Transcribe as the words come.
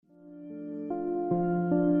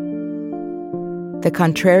The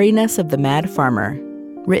Contrariness of the Mad Farmer,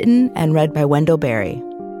 written and read by Wendell Berry.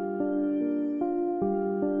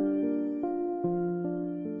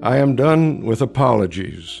 I am done with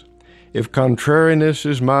apologies. If contrariness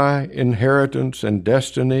is my inheritance and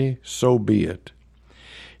destiny, so be it.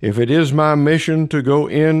 If it is my mission to go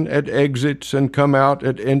in at exits and come out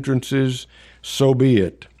at entrances, so be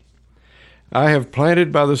it. I have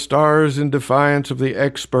planted by the stars in defiance of the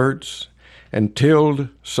experts, and tilled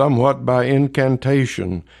somewhat by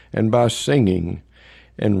incantation and by singing,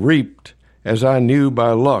 and reaped, as I knew,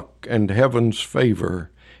 by luck and heaven's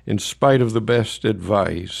favor, in spite of the best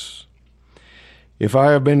advice. If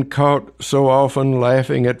I have been caught so often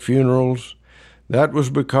laughing at funerals, that was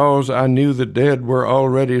because I knew the dead were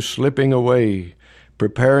already slipping away,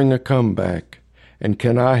 preparing a comeback, and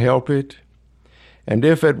can I help it? And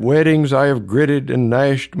if at weddings I have gritted and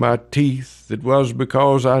gnashed my teeth, it was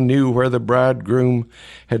because I knew where the bridegroom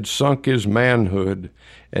had sunk his manhood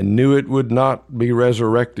and knew it would not be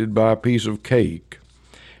resurrected by a piece of cake.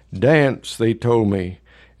 Dance, they told me,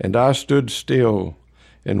 and I stood still,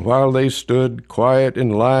 and while they stood quiet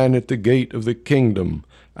in line at the gate of the kingdom,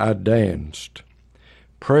 I danced.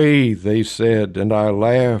 Pray, they said, and I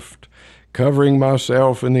laughed, covering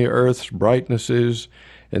myself in the earth's brightnesses,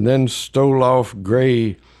 and then stole off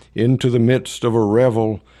gray into the midst of a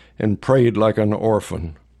revel and prayed like an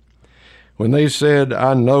orphan. When they said,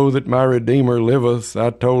 I know that my Redeemer liveth, I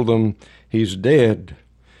told them, He's dead.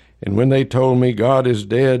 And when they told me God is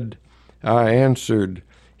dead, I answered,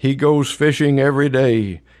 He goes fishing every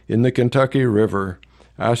day in the Kentucky River.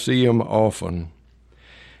 I see him often.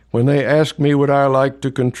 When they asked me would I like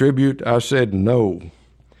to contribute, I said no.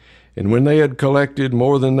 And when they had collected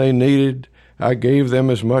more than they needed, I gave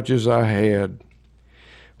them as much as I had.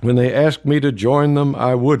 When they asked me to join them,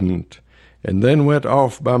 I wouldn't, and then went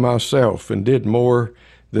off by myself and did more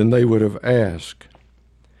than they would have asked.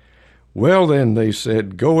 Well then, they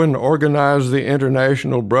said, go and organize the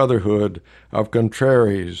International Brotherhood of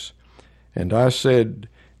Contraries. And I said,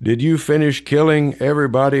 did you finish killing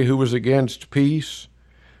everybody who was against peace?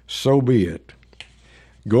 So be it.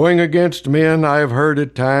 Going against men, I have heard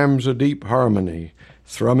at times a deep harmony,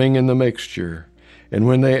 thrumming in the mixture, and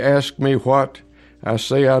when they ask me what, I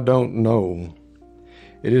say I don't know.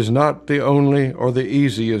 It is not the only or the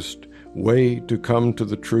easiest way to come to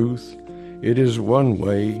the truth. It is one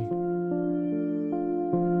way.